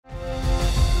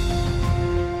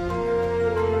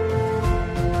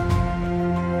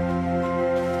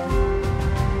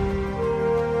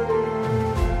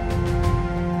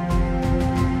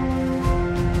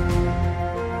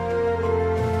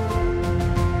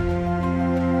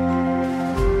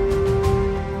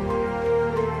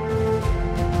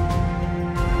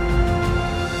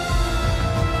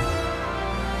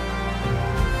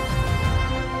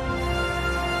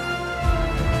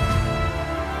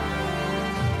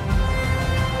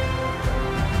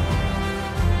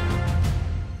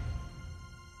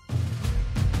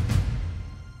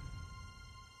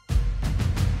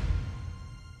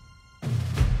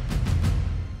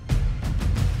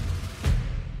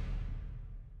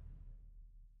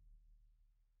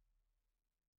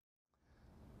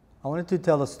I wanted to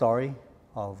tell a story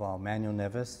of Manuel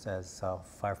Neves as a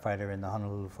firefighter in the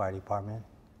Honolulu Fire Department.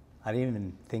 I didn't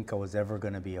even think I was ever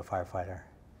going to be a firefighter.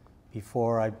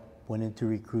 Before I went into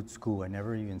recruit school, I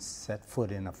never even set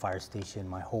foot in a fire station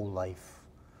my whole life.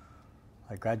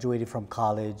 I graduated from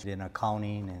college in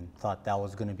accounting and thought that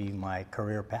was going to be my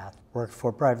career path. Worked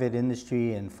for private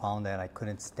industry and found that I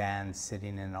couldn't stand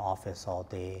sitting in an office all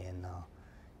day, and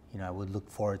I would look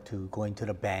forward to going to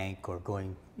the bank or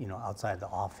going outside the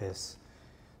office.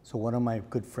 So one of my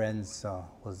good friends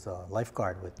was a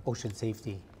lifeguard with ocean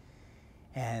safety,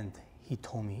 and he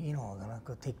told me, I'm gonna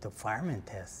go take the fireman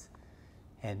test.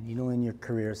 And in your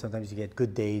career, sometimes you get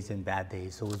good days and bad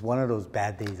days. So it was one of those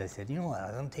bad days. I said, I'm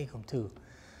gonna take them too.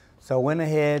 So I went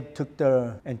ahead, took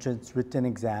the entrance written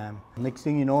exam. Next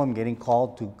thing you know, I'm getting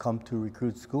called to come to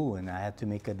recruit school, and I had to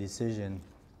make a decision.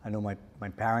 I know my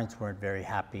parents weren't very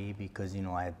happy because,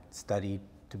 I had studied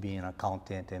to be an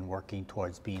accountant and working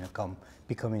towards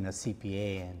becoming a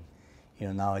CPA,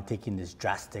 and, now I'm taking this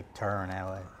drastic turn.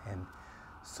 And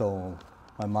so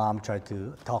my mom tried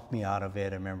to talk me out of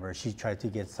it. I remember she tried to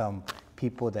get some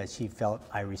people that she felt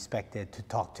I respected to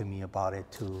talk to me about it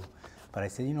too. But I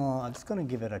said, I'm just gonna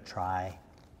give it a try.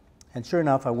 And sure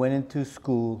enough, I went into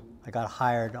school. I got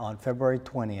hired on February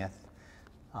 20th,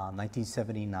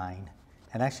 1979.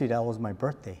 And actually that was my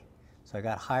birthday. So I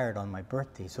got hired on my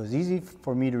birthday. So it's easy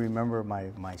for me to remember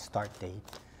my start date.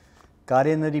 Got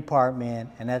in the department,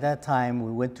 and at that time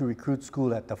we went to recruit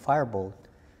school at the fireboat,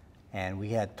 and we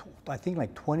had, I think,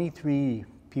 like 23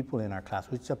 people in our class,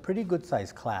 which is a pretty good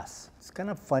sized class. It's kind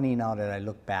of funny now that I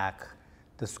look back.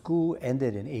 The school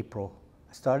ended in April.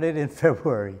 I started in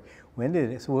February.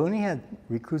 So we only had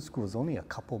recruit schools only a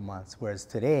couple months, whereas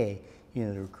today,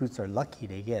 the recruits are lucky.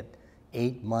 They get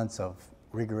 8 months of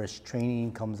rigorous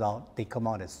training. They come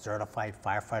out as certified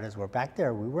firefighters. Where back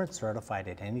there, we weren't certified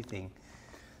at anything.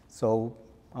 So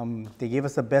they gave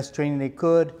us the best training they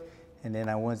could, and then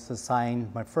I was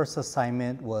assigned. My first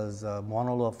assignment was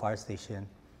Honolulu Fire Station.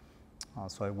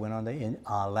 So I went on the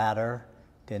ladder.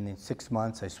 Then in 6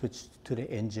 months, I switched to the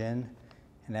engine.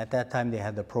 And at that time, they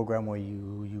had the program where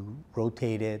you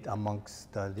rotated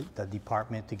amongst the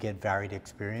department to get varied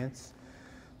experience.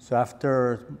 So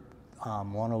after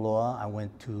Honolulu, I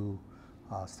went to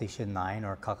Station 9,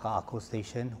 or Kaka'ako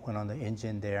Station, went on the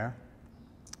engine there.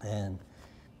 And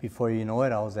before you know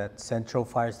it, I was at Central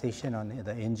Fire Station on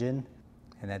the engine.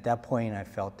 And at that point, I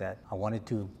felt that I wanted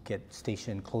to get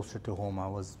stationed closer to home.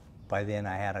 By then,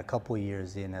 I had a couple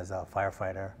years in as a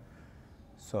firefighter.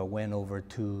 So I went over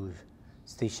to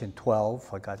Station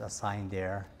 12. I got assigned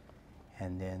there.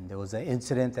 And then there was an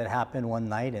incident that happened one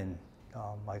night, and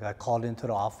I got called into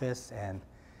the office, and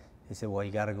they said, well,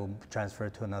 you got to go transfer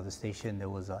to another station. There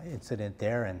was an incident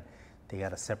there, and they got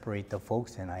to separate the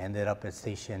folks, and I ended up at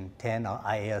Station 10,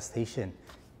 IAEA Station,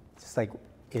 just like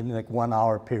in like 1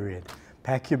 hour period.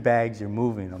 Pack your bags, you're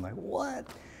moving. I'm like, what?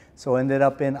 So I ended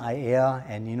up in IAEA,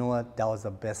 and you know what? That was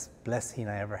the best blessing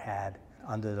I ever had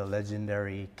under the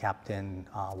legendary Captain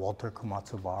Walter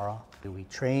Komatsubara. We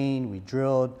trained, we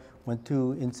drilled, went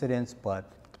to incidents,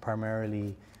 but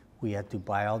primarily we had to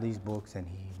buy all these books, and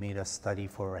he made us study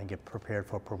and get prepared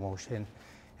for promotion.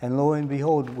 And lo and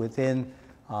behold, within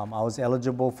I was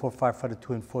eligible for firefighter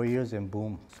 2 in 4 years, and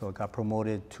boom, so I got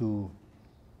promoted to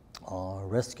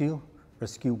Rescue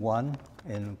 1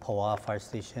 in Paua Fire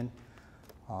Station,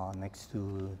 next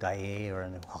to Dae, or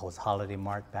it was Holiday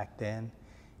Mart back then.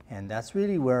 And that's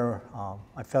really where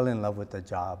I fell in love with the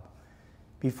job.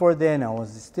 Before then, I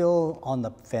was still on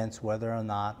the fence whether or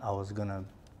not I was gonna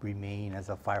remain as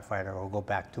a firefighter or go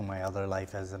back to my other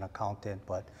life as an accountant.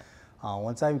 But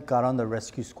once I got on the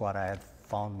rescue squad, I had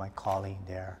found my calling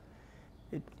there.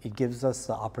 It gives us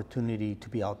the opportunity to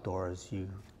be outdoors. You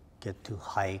get to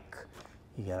hike,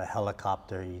 you get a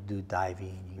helicopter, you do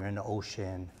diving, you're in the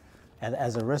ocean. And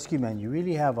as a rescue man, you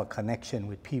really have a connection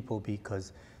with people,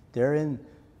 because they're in,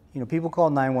 people call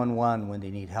 911 when they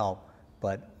need help,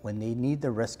 but when they need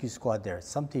the rescue squad there,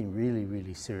 something really,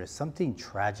 really serious, something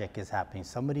tragic is happening.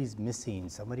 Somebody's missing,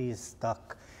 somebody is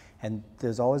stuck, and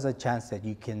there's always a chance that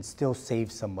you can still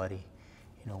save somebody,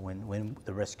 when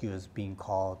the rescue is being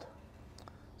called.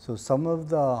 So some of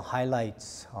the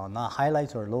highlights, not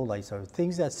highlights or lowlights, are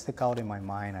things that stick out in my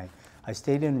mind. I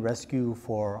stayed in rescue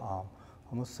for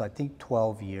almost, I think,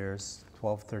 12 years,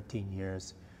 12, 13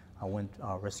 years. I went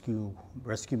rescue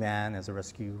man as a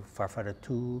rescue firefighter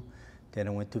 2, then I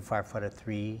went to firefighter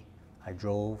 3. I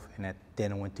drove, and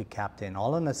then I went to captain,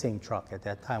 all in the same truck. At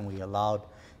that time, we allowed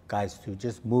guys to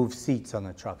just move seats on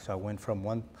the truck. So I went from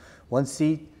one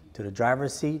seat to the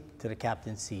driver's seat to the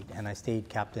captain's seat, and I stayed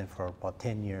captain for about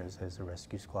 10 years as a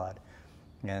rescue squad.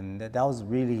 And that was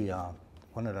really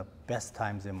one of the best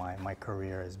times in my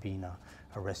career as being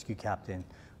a rescue captain.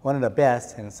 One of the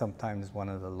best and sometimes one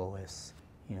of the lowest.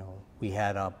 You know, we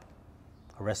had a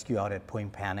rescue out at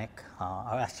Point Panic.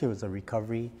 Actually, it was a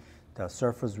recovery. The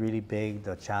surf was really big.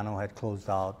 The channel had closed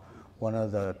out. One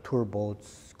of the tour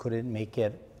boats couldn't make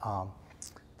it. I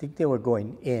think they were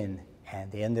going in,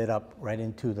 and they ended up right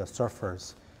into the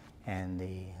surfers, and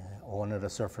one of the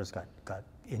surfers got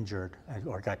injured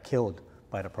or got killed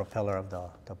by the propeller of the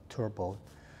tour boat.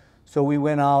 So we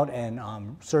went out and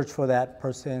searched for that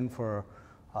person for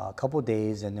a couple of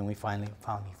days, and then we finally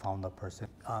found the person.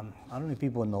 I don't know if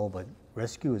people know, but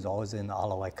rescue is always in the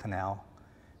Hawai'i Canal.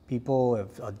 People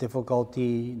have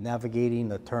difficulty navigating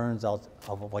the turns out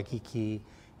of Waikiki,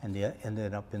 and they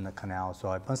ended up in the canal. So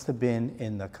I must have been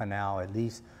in the canal at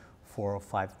least 4 or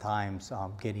 5 times,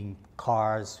 getting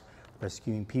cars,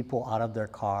 rescuing people out of their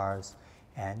cars.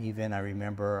 And even I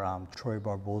remember Troy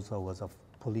Barbosa was a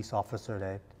police officer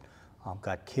that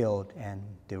got killed, and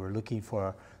they were looking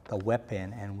for the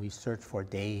weapon, and we searched for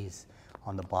days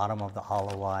on the bottom of the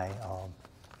Hawai'i,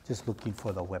 just looking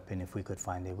for the weapon if we could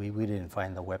find it. We didn't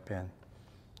find the weapon.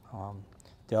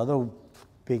 The other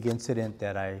big incident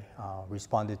that I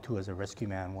responded to as a rescue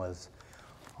man was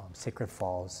Sacred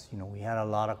Falls. You know, we had a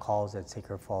lot of calls at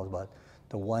Sacred Falls, but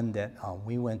the one that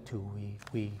we went to,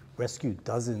 we rescued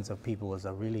dozens of people. It was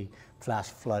a really flash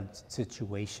flood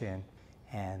situation,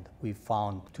 and we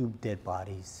found 2 dead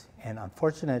bodies. And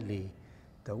unfortunately,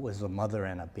 there was a mother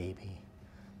and a baby.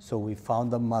 So we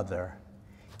found the mother,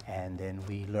 and then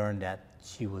we learned that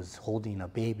she was holding a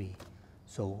baby.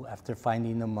 So after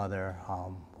finding the mother,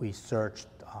 we searched,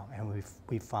 and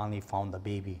we finally found the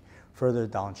baby further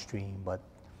downstream. But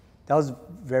that was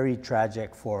very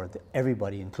tragic for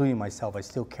everybody, including myself. I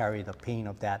still carry the pain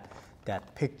of that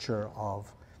picture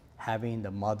of having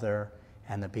the mother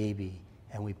and the baby,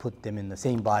 and we put them in the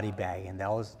same body bag. And that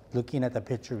was looking at the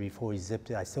picture before we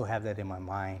zipped it. I still have that in my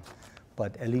mind.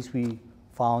 But at least we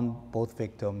found both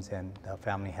victims, and the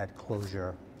family had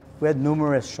closure. We had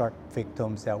numerous shark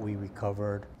victims that we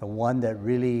recovered. The one that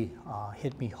really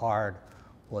hit me hard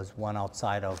was one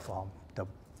outside of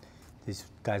these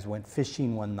guys went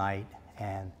fishing one night,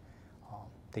 and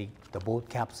the boat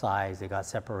capsized, they got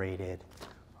separated.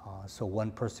 So one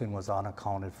person was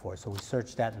unaccounted for. So we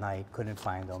searched that night, couldn't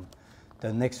find them.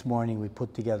 The next morning we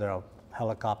put together a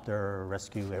helicopter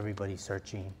rescue, everybody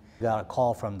searching. We got a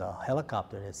call from the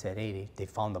helicopter that said, hey, they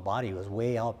found the body. It was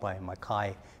way out by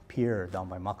Makai Pier down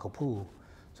by Makapu'u.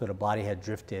 So the body had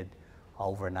drifted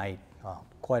overnight,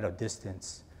 quite a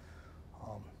distance.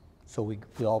 So we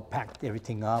all packed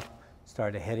everything up,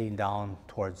 started heading down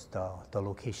towards the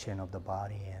location of the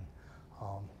body. And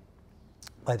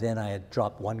by then I had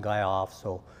dropped one guy off,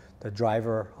 so the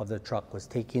driver of the truck was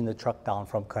taking the truck down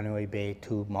from Kaneohe Bay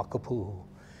to Makapu'u.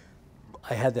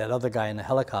 I had that other guy in the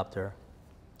helicopter,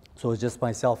 so it was just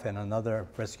myself and another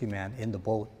rescue man in the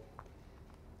boat.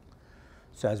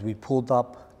 So as we pulled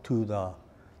up to the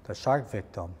shark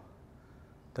victim,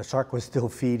 the shark was still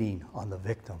feeding on the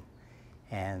victim.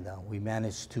 And we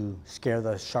managed to scare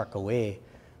the shark away,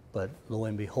 but lo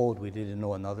and behold, we didn't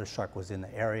know another shark was in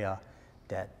the area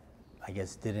that I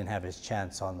guess didn't have his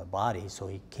chance on the body, so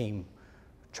he came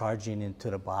charging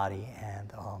into the body,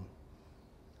 and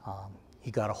he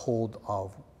got a hold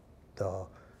of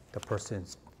the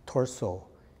person's torso,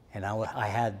 and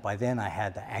by then I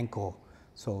had the ankle,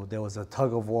 so there was a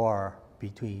tug of war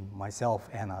between myself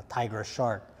and a tiger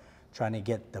shark trying to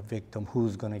get the victim,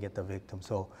 who's gonna get the victim.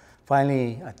 So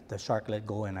finally, the shark let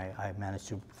go, and I managed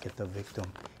to get the victim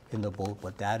in the boat.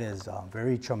 But that is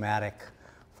very traumatic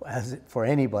for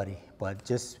anybody. But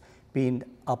just being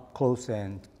up close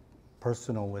and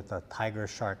personal with a tiger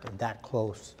shark and that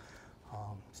close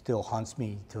still haunts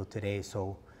me till today.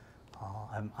 So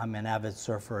I'm an avid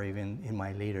surfer even in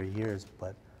my later years,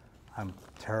 but I'm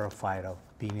terrified of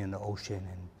being in the ocean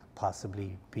and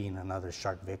possibly being another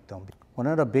shark victim. One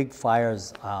of the big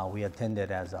fires we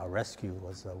attended as a rescue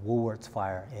was the Woolworths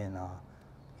fire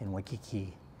in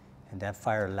Waikiki, and that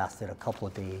fire lasted a couple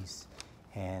of days.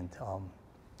 And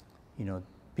you know,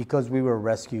 because we were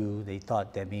rescued, they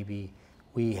thought that maybe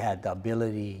we had the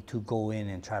ability to go in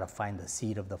and try to find the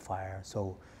seat of the fire.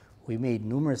 So we made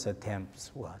numerous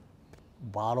attempts,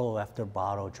 bottle after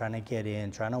bottle, trying to get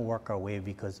in, trying to work our way,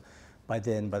 because by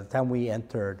the time we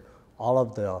entered, all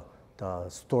of the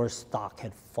store stock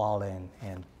had fallen,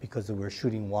 and because we were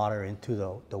shooting water into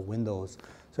the windows.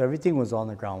 So everything was on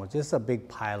the ground. It was just a big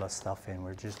pile of stuff, and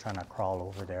we're just trying to crawl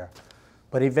over there.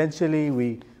 But eventually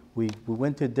we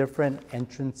went to different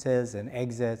entrances and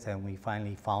exits, and we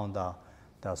finally found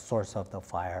the source of the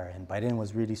fire. And by then it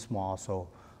was really small, so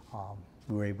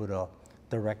we were able to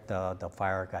direct the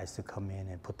fire guys to come in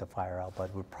and put the fire out.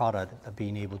 But we're proud of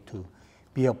being able to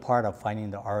be a part of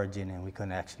finding the origin, and we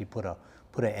can actually put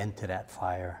an end to that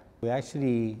fire. We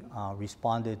actually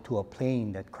responded to a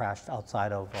plane that crashed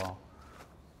outside of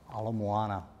Ala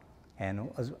Moana, and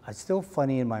it's still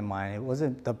funny in my mind. It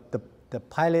wasn't the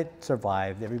pilot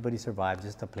survived, everybody survived,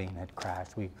 just the plane had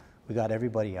crashed. We got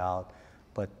everybody out,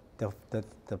 but the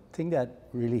thing that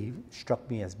really struck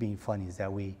me as being funny is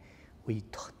that we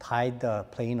tied the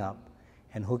plane up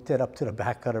and hooked it up to the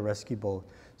back of the rescue boat.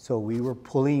 So we were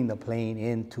pulling the plane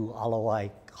into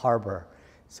Alawai Harbor.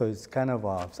 So it's kind of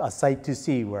a sight to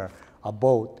see, where a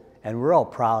boat, and we're all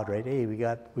proud, right? Hey, we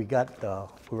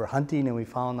were hunting and we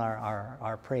found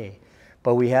our prey.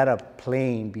 But we had a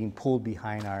plane being pulled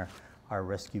behind our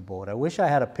rescue boat. I wish I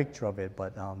had a picture of it,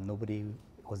 but nobody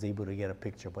was able to get a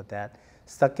picture. But that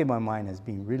stuck in my mind as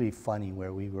being really funny,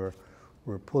 where we were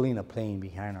pulling a plane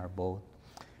behind our boat.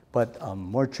 But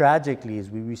more tragically is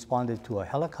we responded to a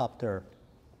helicopter,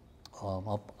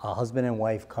 a husband and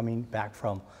wife coming back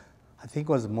from, I think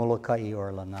it was Molokai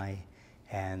or Lanai,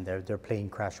 and their plane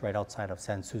crashed right outside of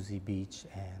San Susi Beach.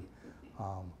 And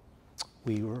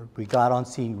we got on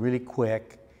scene really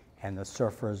quick, and the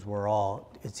surfers were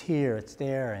all, it's here, it's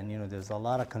there, and there's a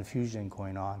lot of confusion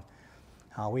going on.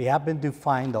 We happened to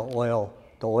find the oil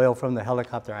from the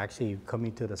helicopter actually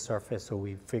coming to the surface, so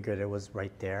we figured it was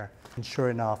right there. And sure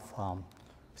enough,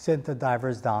 sent the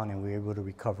divers down, and we were able to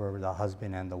recover the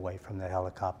husband and the wife from the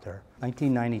helicopter.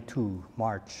 1992,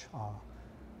 March,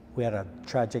 we had a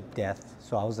tragic death.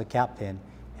 So I was the captain,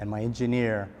 and my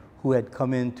engineer, who had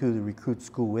come into the recruit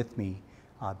school with me,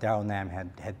 Daryl Nam,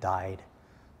 had died.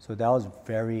 So that was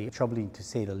very troubling, to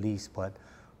say the least, but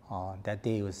that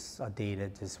day was a day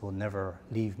that just will never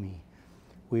leave me.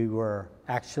 We were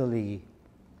actually,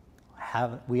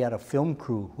 we had a film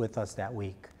crew with us that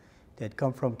week. They'd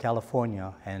come from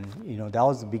California, and that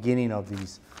was the beginning of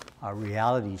these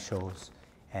reality shows,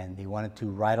 and they wanted to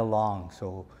ride along.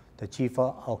 So the chief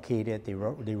okayed it. They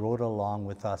rode along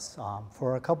with us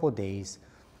for a couple of days,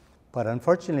 but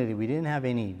unfortunately we didn't have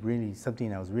something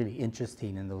that was really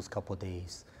interesting in those couple of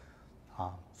days.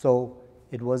 So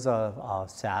it was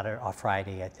a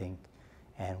Friday, I think,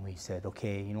 and we said,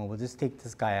 okay, we'll just take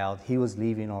this guy out. He was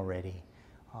leaving already,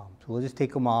 so we'll just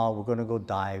take him out. We're going to go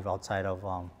dive outside of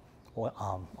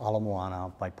Ala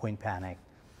Moana by Point Panic,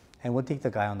 and we'll take the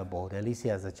guy on the boat. At least he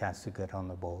has a chance to get on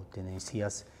the boat, and then see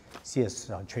us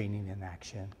training in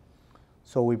action.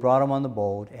 So we brought him on the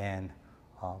boat, and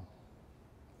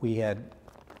we had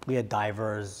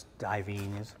divers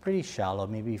diving. It was pretty shallow,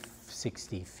 maybe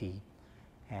 60 feet,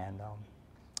 and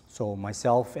so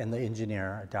myself and the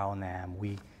engineer, Daryl Nam,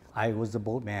 I was the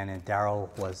boatman, and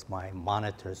Daryl was my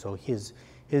monitor. So his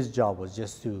job was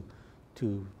just to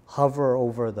hover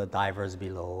over the divers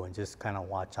below and just kind of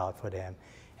watch out for them,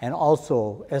 and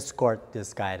also escort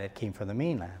this guy that came from the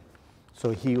mainland.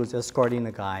 So he was escorting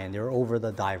the guy, and they were over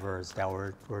the divers that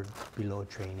were below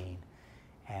training.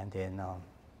 And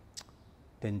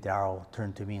then Daryl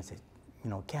turned to me and said,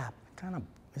 Cap,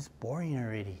 it's boring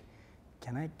already.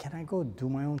 Can I go do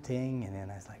my own thing? And then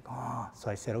I was like, oh.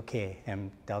 So I said, okay, and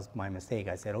that was my mistake.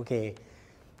 I said, okay.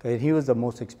 But he was the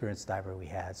most experienced diver we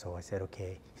had, so I said,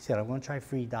 okay. He said, I'm going to try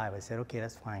free dive. I said, okay,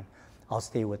 that's fine. I'll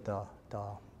stay with the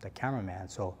cameraman.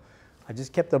 So I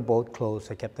just kept the boat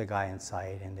closed. I kept the guy in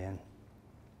sight, and then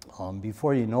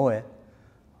before you know it,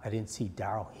 I didn't see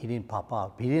Daryl. He didn't pop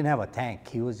up. He didn't have a tank.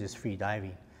 He was just free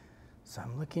diving. So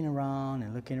I'm looking around,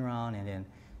 and then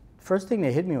first thing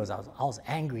that hit me was I was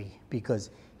angry, because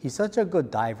he's such a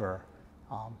good diver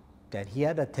that he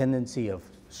had a tendency of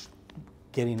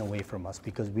getting away from us,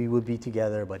 because we would be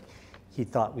together, but he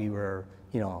thought we were,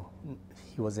 he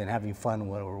wasn't having fun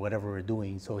or whatever we're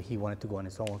doing, so he wanted to go on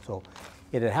his own. So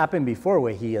it had happened before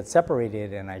where he had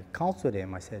separated, and I counseled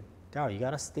him. I said, Daryl, you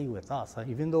got to stay with us.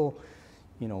 Even though,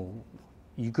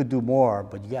 you could do more,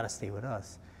 but you got to stay with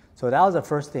us. So that was the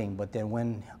first thing. But then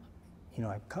when,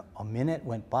 a minute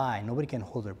went by, nobody can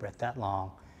hold their breath that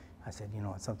long. I said,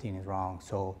 something is wrong.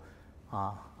 So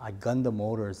I gunned the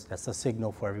motors. That's the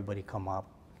signal for everybody to come up.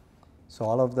 So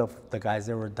all of the guys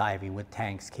that were diving with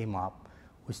tanks came up.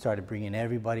 We started bringing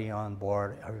everybody on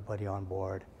board.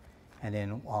 And then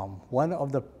one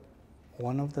of the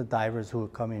divers who were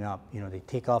coming up, they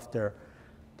take off their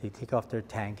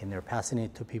tank, and they're passing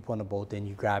it to people on the boat. Then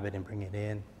you grab it and bring it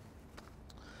in.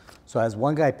 So as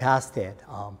one guy passed it,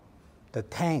 the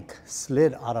tank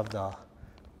slid out of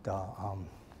the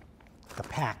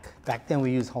pack. Back then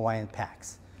we used Hawaiian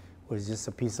packs. It was just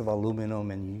a piece of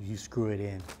aluminum, and you screw it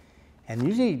in. And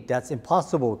usually that's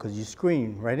impossible because you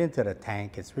scream right into the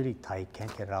tank. It's really tight,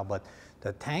 can't get it out. But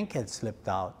the tank had slipped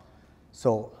out.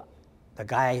 So the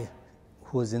guy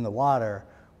who was in the water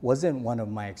wasn't one of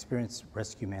my experienced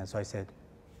rescue men. So I said,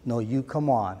 no, you come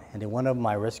on. And then one of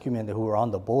my rescue men who were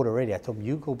on the boat already, I told him,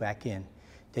 you go back in.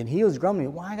 Then he was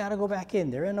grumbling, why I gotta go back in?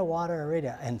 They're in the water already.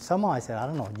 And somehow I said, I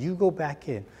don't know, you go back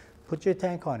in. Put your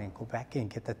tank on and go back in,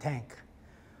 get the tank.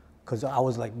 Because I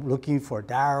was like looking for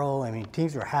Daryl. I mean,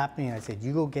 things were happening. I said,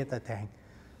 you go get the tank.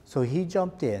 So he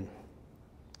jumped in,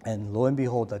 and lo and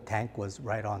behold, the tank was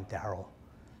right on Daryl.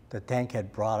 The tank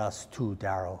had brought us to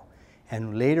Daryl.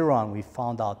 And later on, we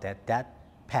found out that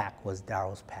that pack was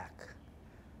Daryl's pack.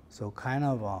 So kind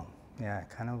of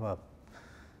a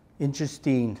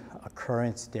interesting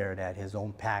occurrence there that his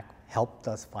own pack helped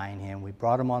us find him. We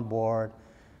brought him on board.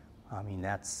 I mean,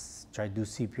 try to do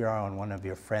CPR on one of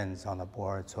your friends on the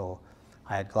board. So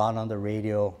I had gone on the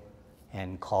radio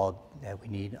and called that we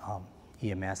need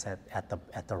EMS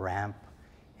at the ramp.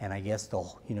 And I guess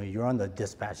you're on the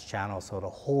dispatch channel, so the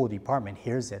whole department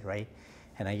hears it, right?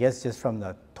 And I guess just from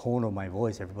the tone of my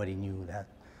voice, everybody knew that.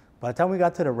 By the time we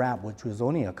got to the ramp, which was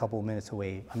only a couple minutes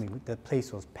away, I mean, the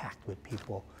place was packed with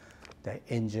people. The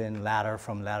engine, ladder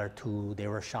from ladder 2, they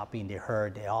were shopping, they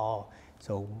heard,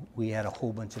 so we had a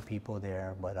whole bunch of people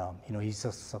there, but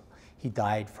he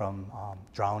died from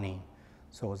drowning.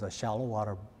 So it was a shallow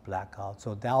water blackout.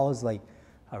 So that was like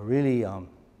a really a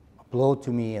blow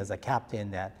to me as a captain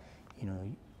that,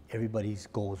 everybody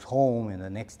goes home and the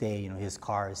next day, his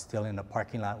car is still in the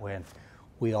parking lot when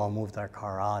we all moved our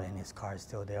car out and his car is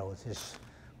still there. It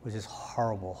was just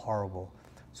horrible, horrible.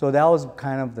 So that was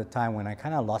kind of the time when I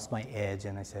kind of lost my edge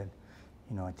and I said,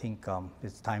 I think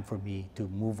it's time for me to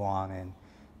move on and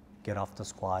get off the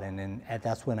squad. And then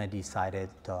that's when I decided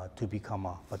to become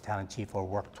a battalion chief or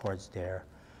work towards there.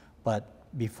 But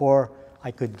before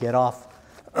I could get off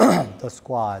the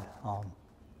squad,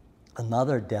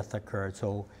 another death occurred.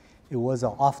 So it was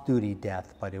an off-duty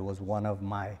death, but it was one of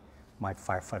my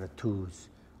firefighter 2s,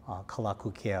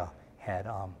 Kalakukea, had.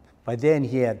 By then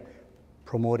he had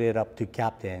promoted up to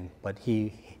captain, but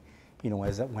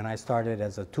when I started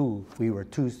as a 2, we were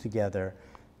 2s together.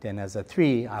 Then as a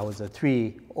 3, I was a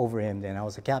 3 over him. Then I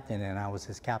was a captain, and I was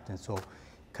his captain. So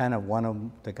kind of one of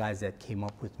the guys that came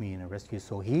up with me in a rescue.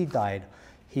 So he died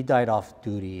off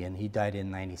duty, and he died in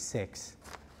 '96.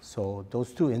 So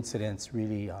those 2 incidents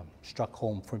really struck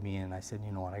home for me, and I said,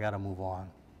 you know what, I got to move on.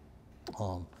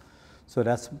 So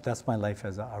that's my life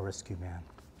as a rescue man.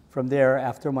 From there,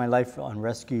 after my life on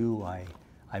rescue,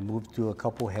 I moved to a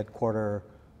couple headquarter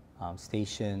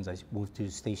stations. I moved to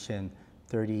Station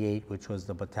 38, which was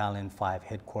the Battalion 5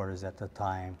 headquarters at the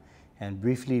time. And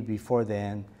briefly before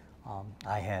then,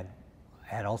 I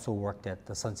had also worked at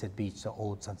the Sunset Beach, the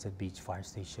old Sunset Beach fire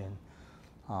station.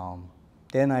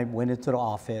 Then I went into the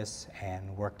office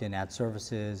and worked in ad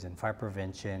services and fire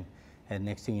prevention. And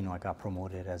next thing you know, I got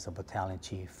promoted as a battalion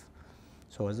chief.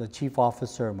 So as a chief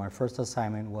officer, my first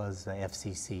assignment was the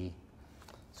FCC.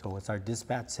 So it's our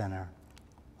dispatch center.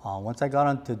 Once I got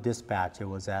onto dispatch, it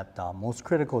was at the most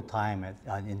critical time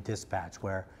in dispatch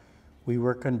where we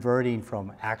were converting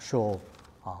from actual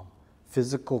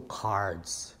physical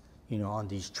cards, on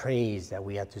these trays that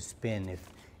we had to spin.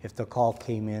 If the call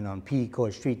came in on P. Koi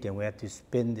Street, then we had to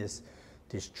spin this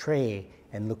tray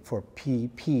and look for P.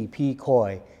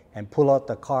 Koi and pull out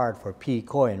the card for P.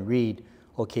 Koi and read,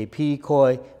 okay, P.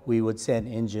 Koi, we would send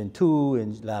engine 2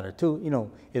 and ladder 2.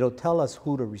 It'll tell us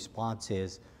who the response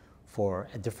is for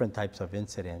different types of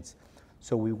incidents.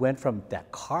 So we went from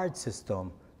that card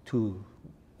system to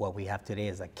what we have today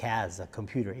as a CAS, a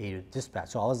computer-aided dispatch.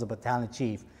 So I was the battalion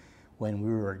chief when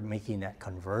we were making that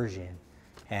conversion.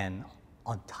 And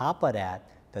on top of that,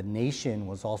 the nation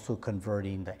was also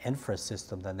converting the INFRA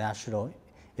system, the National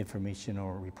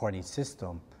Informational Reporting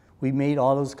System. We made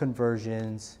all those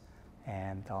conversions,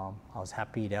 and I was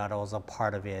happy that I was a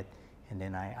part of it. And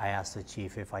then I asked the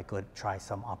chief if I could try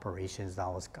some operations. I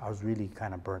was really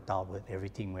kind of burnt out with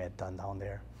everything we had done down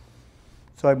there.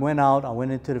 So I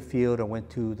went into the field. I went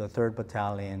to the 3rd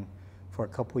Battalion for a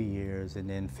couple of years, and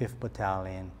then 5th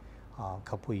Battalion a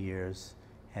couple of years.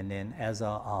 And then as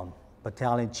a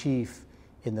battalion chief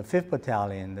in the 5th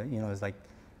Battalion, it's like,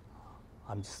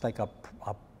 I'm just like a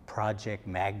project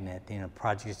magnet.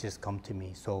 Projects just come to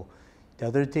me. So the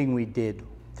other thing we did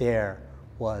there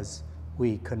was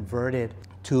we converted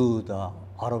to the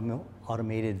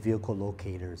automated vehicle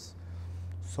locators.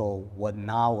 So what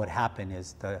happened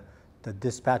is the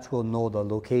dispatch will know the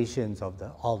locations of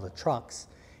all the trucks,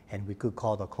 and we could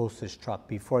call the closest truck.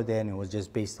 Before then, it was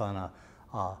just based on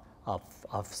a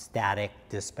static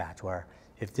dispatch where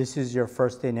if this is your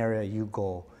first in area, you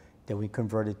go. Then we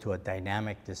converted to a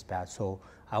dynamic dispatch. So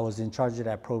I was in charge of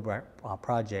that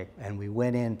project, and we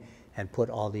went in and put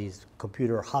all these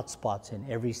computer hotspots in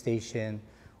every station.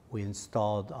 We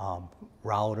installed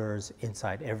routers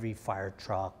inside every fire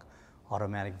truck,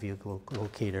 automatic vehicle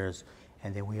locators,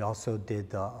 and then we also did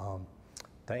the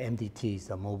MDTs,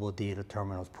 the mobile data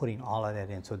terminals, putting all of that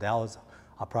in. So that was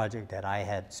a project that I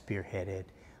had spearheaded.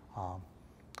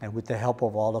 And with the help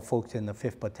of all the folks in the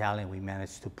 5th Battalion, we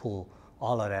managed to pull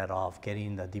all of that off,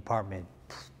 getting the department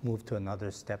moved to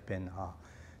another step in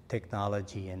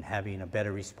technology and having a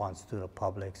better response to the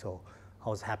public. So I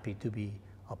was happy to be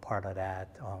a part of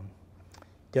that.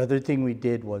 The other thing we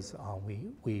did was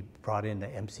we brought in the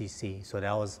MCC. So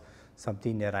that was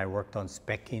something that I worked on,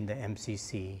 speccing the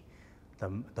MCC,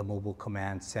 the Mobile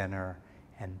Command Center,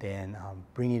 and then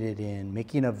bringing it in,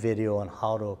 making a video on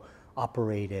how to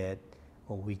operate it.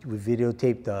 Well, we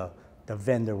videotaped the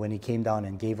vendor when he came down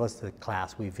and gave us the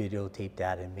class. We videotaped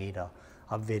that and made a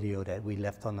video that we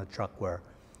left on the truck where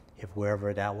if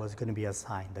wherever that was going to be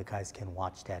assigned, the guys can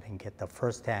watch that and get the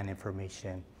first-hand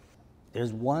information.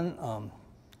 There's one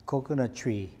coconut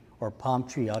tree or palm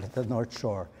tree out at the North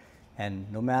Shore,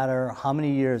 and no matter how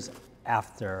many years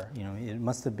after, it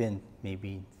must have been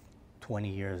maybe 20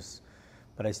 years,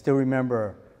 but I still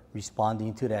remember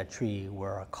responding to that tree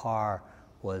where a car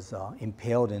was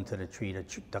impaled into the tree.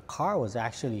 The car was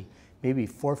actually maybe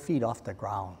 4 feet off the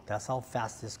ground. That's how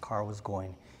fast this car was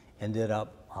going. Ended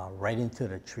up right into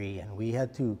the tree, and we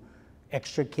had to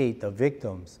extricate the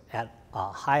victims at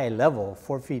a high level,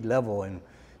 4 feet level, and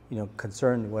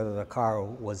concerned whether the car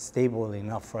was stable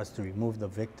enough for us to remove the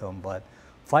victim. But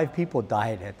 5 people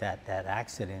died at that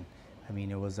accident. I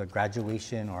mean, it was a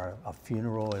graduation or a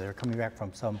funeral. They were coming back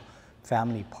from some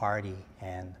family party,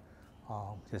 and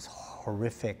this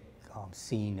horrific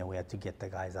scene that we had to get the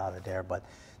guys out of there. But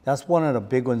that's one of the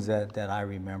big ones that I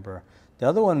remember. The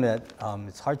other one that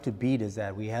it's hard to beat is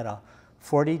that we had a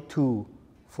 42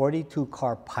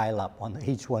 car pileup on the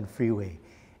H1 freeway.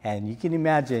 And you can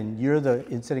imagine, you're the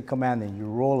incident commander, and you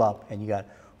roll up and you got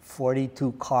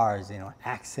 42 cars,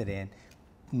 accident,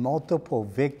 multiple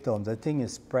victims. The thing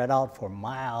is spread out for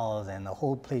miles and the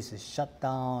whole place is shut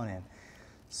down. And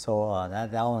so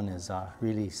that one is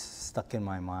really stuck in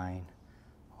my mind.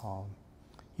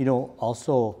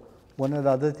 Also, one of the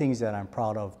other things that I'm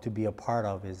proud of to be a part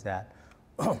of is that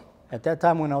at that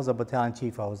time when I was a battalion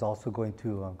chief, I was also going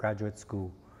to graduate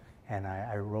school, and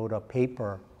I wrote a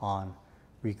paper on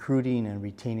recruiting and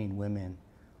retaining women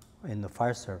in the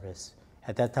fire service.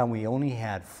 At that time, we only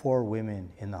had 4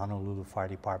 women in the Honolulu Fire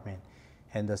Department,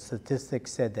 and the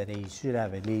statistics said that you should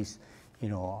have at least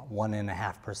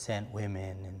 1.5%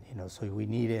 women, and so we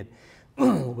needed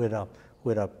with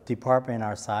a department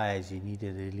our size, you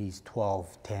needed at least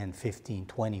 12, 10, 15,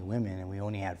 20 women, and we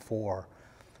only had 4.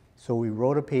 So we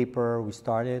wrote a paper. We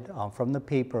started from the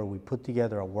paper. We put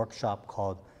together a workshop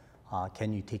called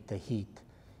 "Can You Take the Heat?"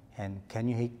 And "Can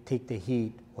You Take the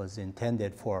Heat" was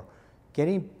intended for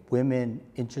getting women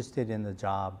interested in the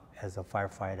job as a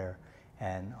firefighter,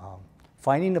 and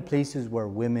finding the places where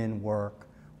women work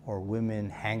or women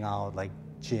hang out, like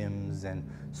gyms and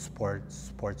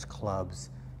sports clubs,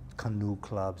 canoe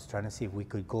clubs, trying to see if we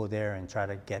could go there and try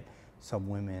to get some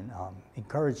women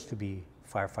encouraged to be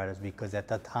firefighters, because at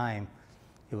that time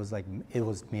it was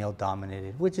male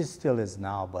dominated, which it still is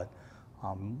now, but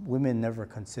women never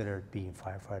considered being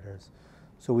firefighters.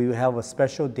 So we would have a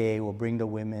special day. We'll bring the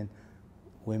women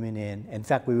in. In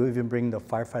fact, we will even bring the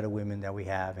firefighter women that we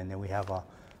have, and then we have a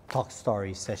talk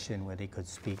story session where they could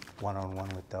speak one-on-one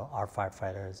with our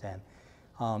firefighters.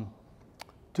 And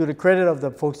to the credit of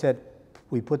the folks that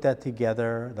we put that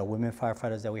together, the women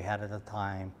firefighters that we had at the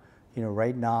time,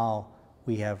 right now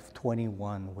we have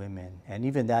 21 women, and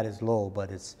even that is low,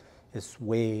 but it's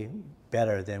way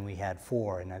better than we had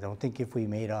 4. And I don't think if we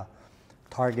made a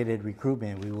targeted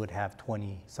recruitment, we would have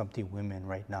 20-something women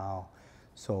right now.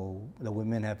 So the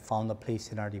women have found a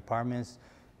place in our departments.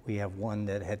 We have one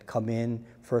that had come in,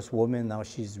 first woman, now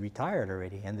she's retired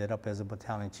already, ended up as a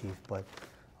battalion chief. But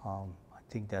I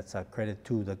think that's a credit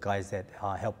to the guys that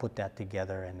helped put that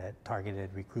together and that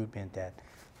targeted recruitment, that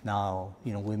now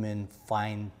women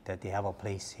find that they have a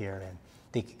place here and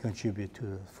they can contribute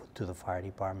to the fire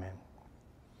department.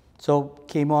 So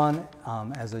came on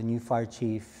as a new fire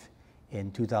chief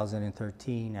in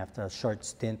 2013. After a short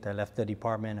stint, I left the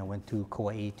department. I went to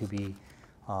Kauai to be,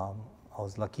 I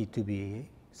was lucky to be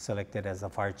selected as a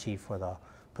fire chief for the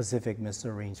Pacific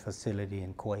Missile Range facility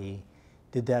in Kauai.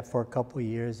 Did that for a couple of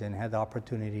years and had the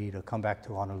opportunity to come back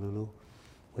to Honolulu,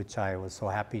 which I was so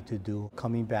happy to do.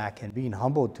 Coming back and being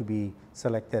humbled to be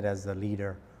selected as the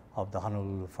leader of the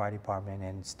Honolulu Fire Department,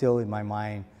 and still in my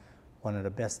mind, one of the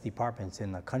best departments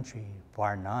in the country,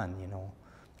 bar none, you know.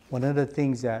 One of the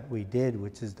things that we did,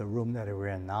 which is the room that we're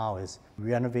in now, is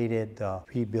renovated the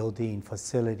pre-building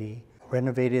facility,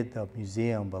 renovated the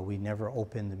museum, but we never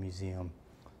opened the museum.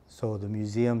 So the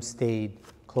museum stayed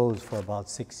closed for about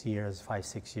 6 years, 5,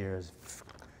 6 years,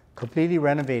 completely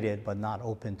renovated, but not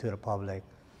open to the public.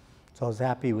 So I was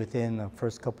happy within the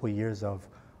first couple of years of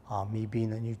me being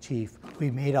the new chief,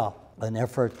 we made an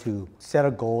effort to set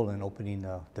a goal in opening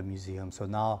the museum. So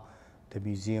now the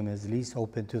museum is at least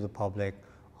open to the public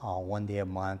 1 day a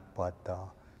month, but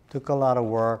took a lot of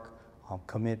work,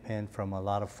 commitment from a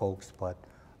lot of folks, but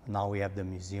now we have the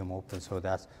museum open. So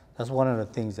that's one of the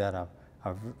things that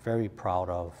I'm very proud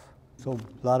of. So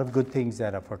a lot of good things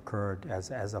that have occurred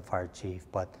as a fire chief,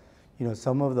 but you know,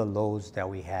 some of the lows that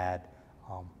we had,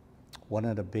 one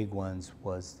of the big ones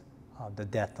was the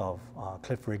death of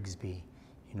Cliff Rigsby.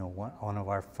 You know, one of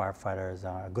our firefighters,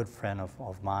 a good friend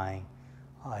of mine,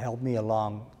 helped me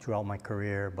along throughout my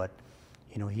career, but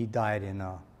you know, he died in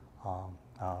a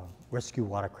rescue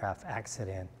watercraft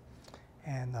accident.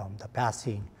 And the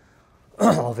passing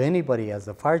of anybody as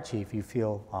a fire chief, you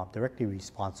feel directly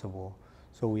responsible.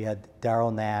 So we had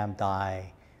Daryl Nam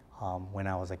die when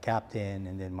I was a captain,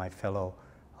 and then my fellow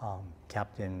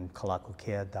Captain Kalako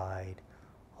Kea died.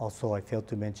 Also, I failed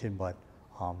to mention, but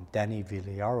Danny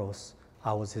Villaros,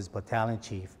 I was his battalion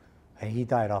chief, and he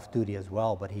died off duty as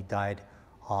well, but he died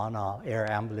on an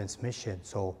air ambulance mission.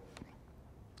 So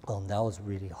that was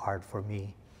really hard for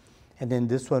me. And then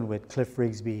this one with Cliff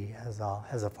Rigsby as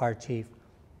a fire chief,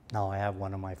 now I have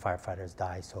one of my firefighters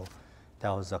die, so that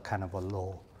was a kind of a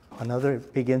low. Another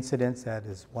big incident that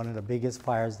is one of the biggest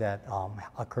fires that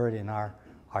occurred in our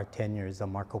tenure is the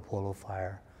Marco Polo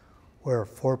fire, where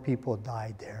 4 people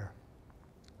died there.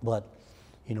 But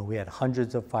you know, we had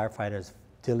hundreds of firefighters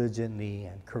diligently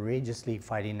and courageously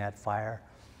fighting that fire,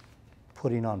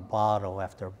 putting on bottle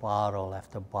after bottle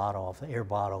after bottle of the air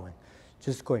bottle, and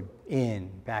just going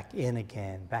back in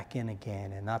again,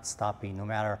 and not stopping, no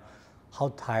matter how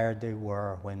tired they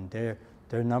were. When their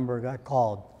number got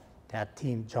called, that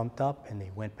team jumped up and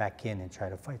they went back in and tried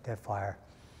to fight that fire.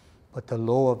 But the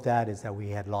low of that is that we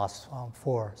had lost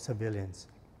 4 civilians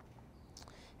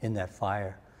in that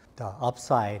fire. The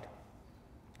upside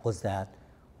was that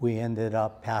we ended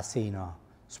up passing a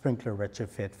sprinkler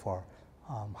retrofit for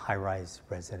high-rise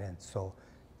residents. So,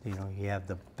 you know, you have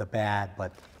the bad,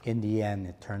 but in the end,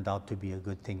 it turned out to be a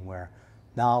good thing where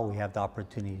now we have the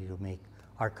opportunity to make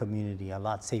our community a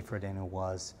lot safer than it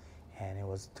was. And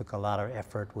took a lot of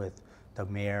effort with the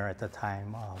mayor at the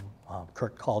time,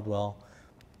 Kurt Caldwell,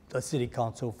 the city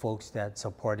council folks that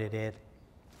supported it,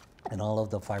 and all of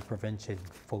the fire prevention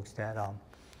folks that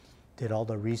did all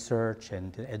the research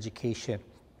and the education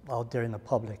out there in the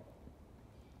public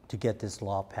to get this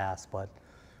law passed. But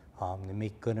they're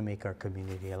going to make our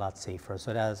community a lot safer.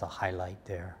 So that is a highlight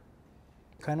there.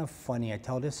 Kind of funny, I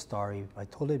tell this story, I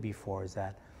told it before, is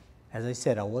that, as I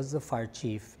said, I was the fire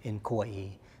chief in Kauai.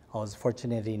 I was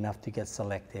fortunate enough to get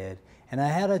selected, and I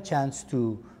had a chance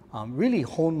to really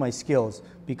hone my skills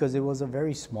because it was a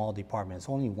very small department. It's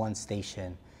only 1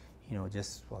 station, you know,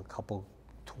 just a couple,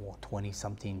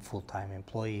 20-something full-time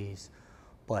employees.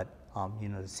 But you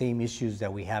know, the same issues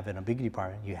that we have in a big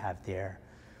department, you have there.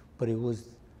 But it was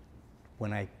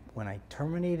when I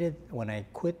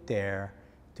quit there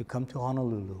to come to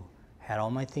Honolulu, had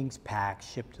all my things packed,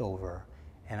 shipped over,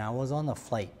 and I was on a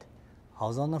flight. I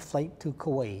was on a flight to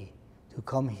Kauai to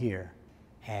come here,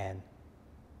 and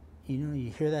you know,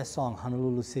 you hear that song,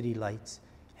 Honolulu City Lights,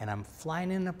 and I'm flying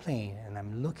in a plane, and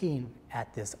I'm looking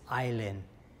at this island,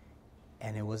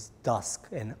 and it was dusk,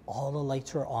 and all the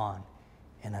lights were on,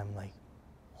 and I'm like,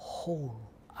 oh,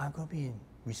 I'm gonna be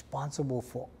responsible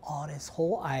for all this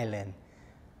whole island,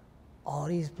 all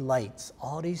these lights,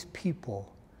 all these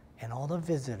people, and all the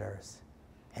visitors,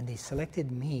 and they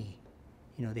selected me.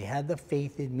 You know, they had the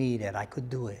faith in me that I could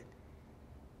do it,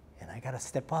 and I got to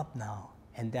step up now.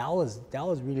 And that was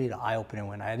really the eye-opener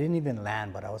when I didn't even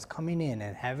land, but I was coming in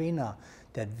and having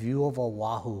that view of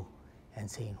Oahu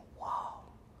and saying, wow,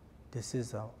 this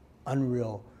is an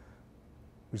unreal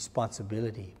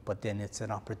responsibility, but then it's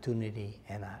an opportunity.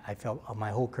 And I felt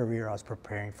my whole career I was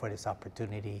preparing for this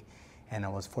opportunity, and I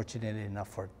was fortunate enough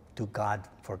for God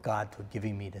for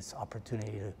giving me this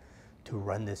opportunity to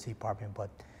run this department. But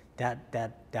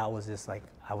that was just like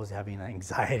I was having an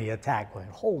anxiety attack, going,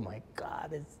 oh my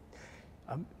God,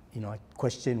 you know, I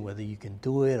questioned whether you can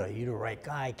do it, or you're the right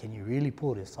guy, can you really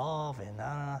pull this off? And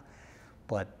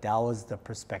but that was the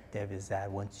perspective, is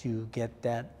that once you get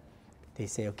that, they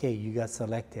say, okay, you got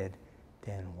selected,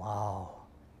 then wow,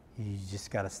 you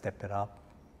just got to step it up.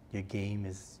 Your game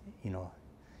is, you know,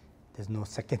 there's no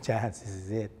second chance. This is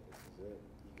it. This is it.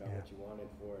 You got what you wanted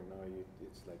for, and now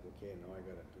it's like, okay, now I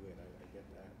gotta do it. I get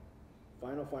that.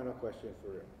 Final question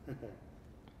for real.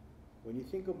 When you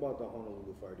think about the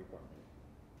Honolulu Fire Department,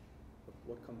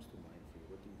 what comes to mind for you?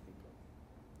 What do you think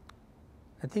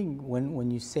of? I think when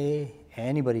you say,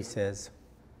 anybody says,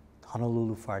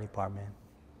 Honolulu Fire Department,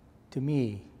 to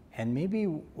me, and maybe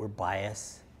we're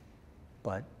biased,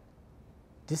 but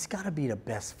this gotta be the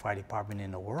best fire department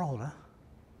in the world, huh?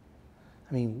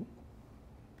 I mean,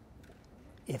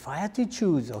 if I had to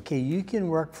choose, okay, you can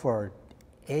work for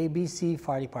ABC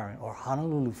Fire Department or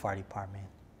Honolulu Fire Department.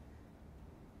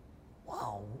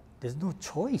 Wow, there's no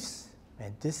choice,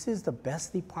 man. This is the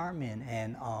best department,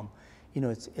 and you know,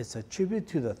 it's a tribute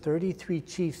to the 33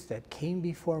 chiefs that came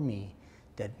before me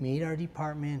that made our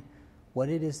department what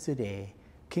it is today.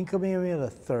 King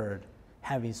Kamehameha III,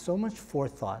 having so much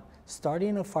forethought,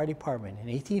 starting a fire department in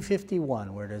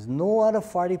 1851, where there's no other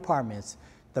fire departments.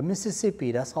 The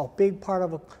Mississippi, that's a big part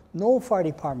of no fire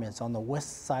departments on the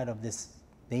west side of this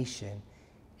nation.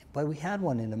 But we had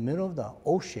one in the middle of the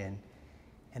ocean,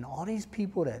 and all these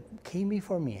people that came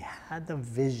before me had the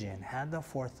vision, had the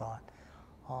forethought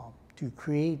to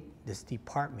create this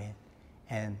department.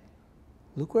 And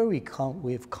look where we've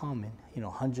come in, you know,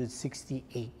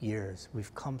 168 years.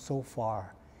 We've come so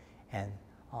far, and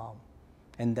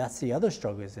that's the other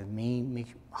struggle, is that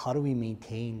how do we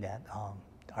maintain that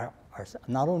our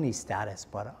not only status,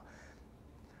 but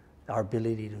our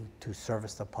ability to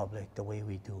service the public the way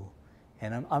we do.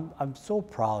 And I'm so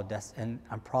proud, and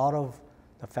I'm proud of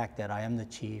the fact that I am the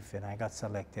chief and I got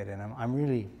selected, and I'm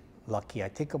really lucky. I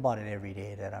think about it every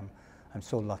day that I'm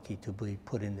so lucky to be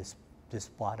put in this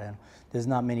spot, and there's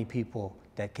not many people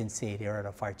that can say they're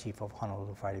the fire chief of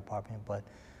Honolulu Fire Department, but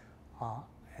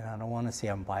and I don't want to say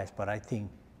I'm biased, but I think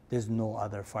there's no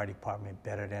other fire department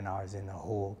better than ours in the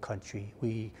whole country.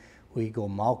 We go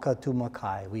Mauka to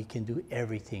Makai. We can do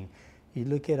everything. You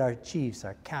look at our chiefs,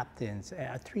 our captains,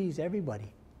 our threes,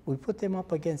 everybody. We put them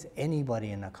up against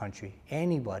anybody in the country,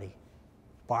 anybody,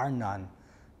 bar none.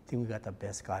 I think we got the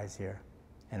best guys here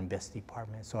and best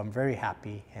department. So I'm very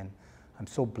happy, and I'm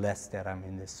so blessed that I'm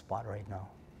in this spot right now.